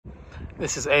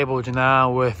This is Abel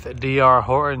Genao with DR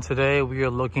Horton. Today we are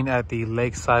looking at the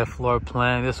Lakeside floor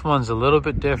plan. This one's a little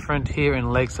bit different here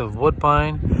in Lakes of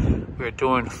Woodbine. We're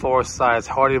doing 4 sides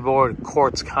hardy board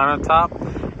quartz countertop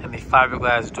and the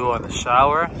fiberglass door in the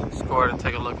shower. Let's go ahead and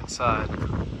take a look inside.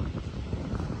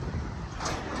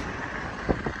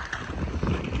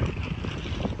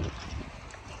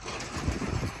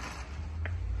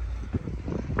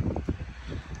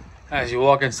 As you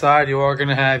walk inside, you are going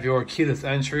to have your keyless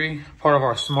entry, part of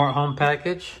our smart home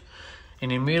package.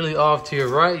 And immediately off to your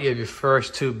right, you have your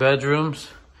first 2 bedrooms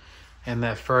and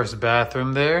that first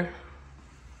bathroom there.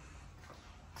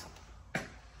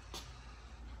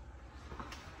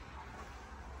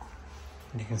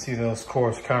 You can see those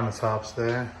quartz countertops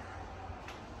there.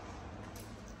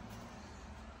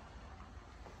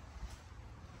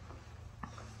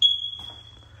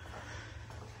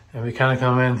 And we kind of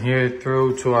come in here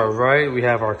through to our right. We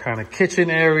have our kind of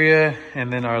kitchen area and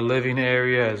then our living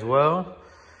area as well.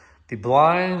 The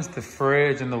blinds, the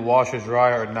fridge, and the washer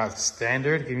dryer are not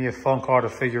standard. Give me a phone call to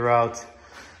figure out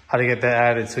how to get that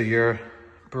added to your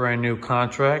brand new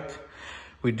contract.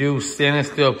 We do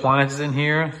stainless steel appliances in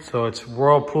here. So it's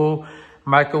Whirlpool,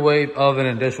 microwave, oven,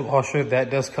 and dishwasher. That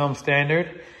does come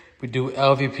standard. We do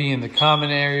LVP in the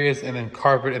common areas and then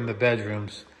carpet in the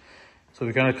bedrooms. So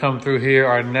we're gonna come through here,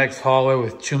 our next hallway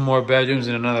with 2 more bedrooms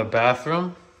and another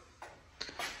bathroom.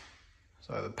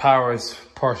 So the power is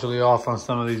partially off on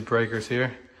some of these breakers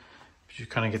here, but you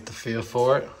kind of get the feel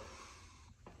for it.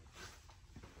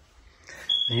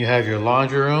 And you have your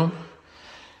laundry room.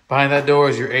 Behind that door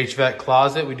is your HVAC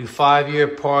closet. We do 5-year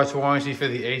parts warranty for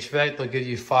the HVAC. They'll give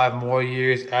you 5 more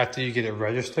years after you get it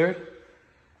registered.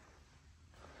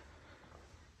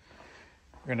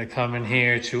 We're gonna come in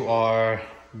here to our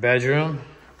bedroom.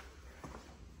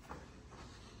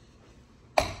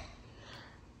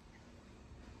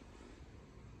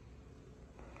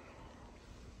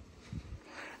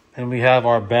 And we have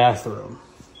our bathroom.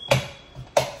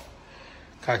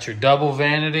 Got your double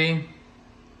vanity.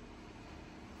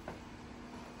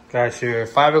 Got your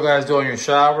fiberglass door in your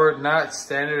shower. Not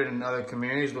standard in other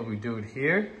communities, but we do it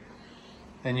here.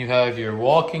 Then you have your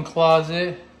walk-in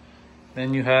closet.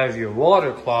 Then you have your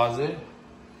water closet.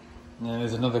 And then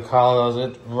there's another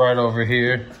closet right over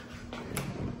here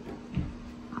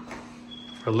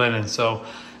for linen. So,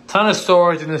 ton of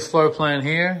storage in this floor plan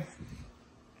here.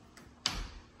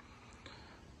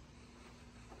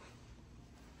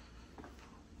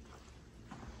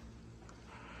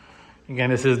 Again,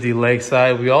 this is the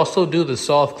Lakeside. We also do the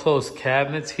soft close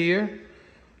cabinets here.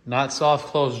 Not soft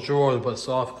close drawers, but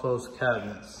soft close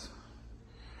cabinets.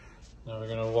 Now we're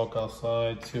gonna walk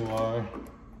outside to our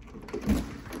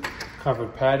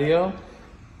covered patio.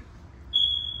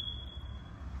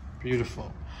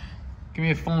 Beautiful. Give me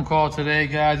a phone call today,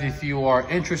 guys, if you are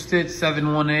interested.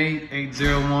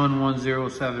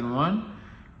 718-801-1071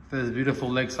 for this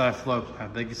beautiful Lakeside floor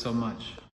plan. Thank you so much.